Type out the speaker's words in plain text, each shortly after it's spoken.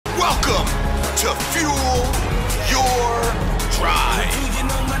to fuel your drive.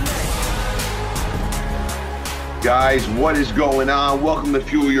 Guys, what is going on? Welcome to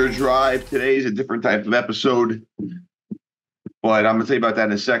Fuel Your Drive. Today's a different type of episode, but I'm going to tell you about that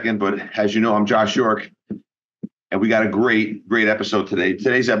in a second. But as you know, I'm Josh York, and we got a great episode today.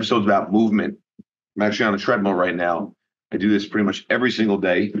 Today's episode is about movement. I'm actually on a treadmill right now. I do this pretty much every single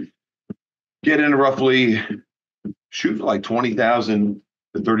day. Get in roughly, shoot for like 20,000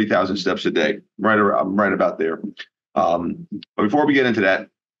 to 30,000 steps a day. I'm right about there. But before we get into that,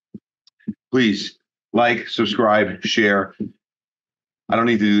 please like, subscribe, share. I don't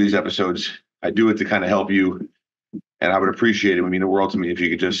need to do these episodes. I do it to kind of help you, and I would appreciate it. It would mean the world to me if you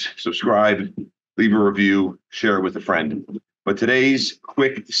could just subscribe, leave a review, share it with a friend. But today's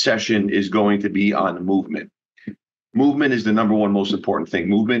quick session is going to be on movement. Movement is the number one most important thing.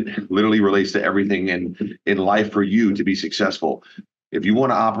 Movement literally relates to everything in life for you to be successful. If you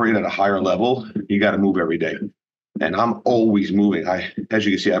want to operate at a higher level, you got to move every day. And I'm always moving. As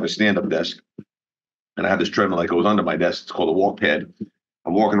you can see, I have a stand-up desk. And I have this treadmill that goes under my desk. It's called a walk pad.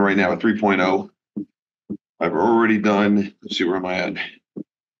 I'm walking right now at 3.0. I've already done, let's see, where am I at?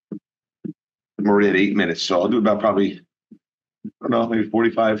 I'm already at 8 minutes. So I'll do about probably, I don't know, maybe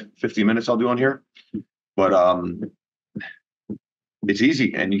 45, 50 minutes I'll do on here. But it's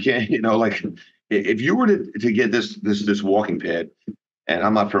easy. And you can't, like if you were to get this walking pad, and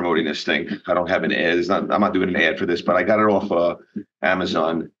I'm not promoting this thing. I don't have an ad. I'm not doing an ad for this, but I got it off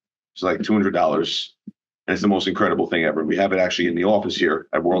Amazon. It's like $200. And it's the most incredible thing ever. We have it actually in the office here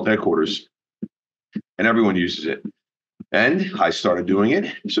at World Headquarters, and everyone uses it. And I started doing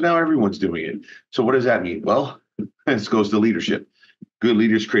it, so now everyone's doing it. So what does that mean? Well, this goes to leadership. Good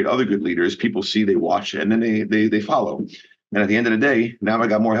leaders create other good leaders. People see, they watch, and then they follow. And at the end of the day, now I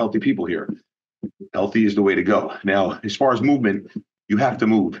got more healthy people here. Healthy is the way to go. Now, as far as movement, you have to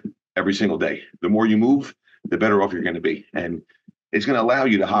move every single day. The more you move, the better off you're going to be. And it's going to allow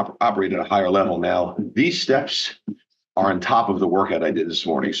you to operate at a higher level. Now, these steps are on top of the workout I did this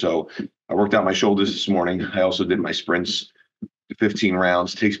morning. So I worked out my shoulders this morning. I also did my sprints, 15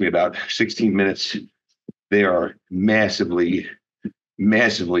 rounds. It takes me about 16 minutes. They are massively,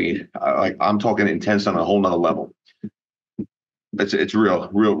 like I'm talking intense on a whole nother level. It's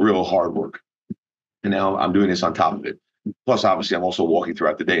real hard work. And now I'm doing this on top of it. Plus, obviously, I'm also walking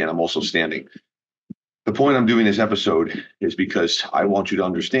throughout the day, and I'm also standing. The point I'm doing this episode is because I want you to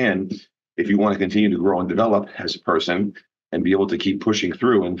understand, if you want to continue to grow and develop as a person and be able to keep pushing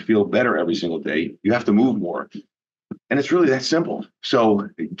through and feel better every single day, you have to move more. And it's really that simple. So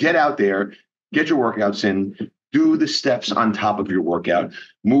get out there, get your workouts in, do the steps on top of your workout,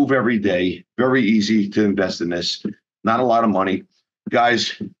 move every day. Very easy to invest in this. Not a lot of money.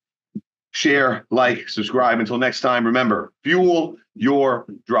 Guys, share, like, subscribe. Until next time, remember, fuel your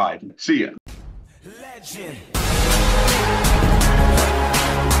drive. See ya. Legend.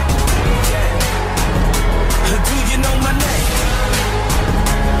 Do you know my name?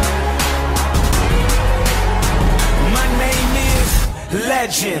 My name is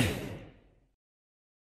Legend.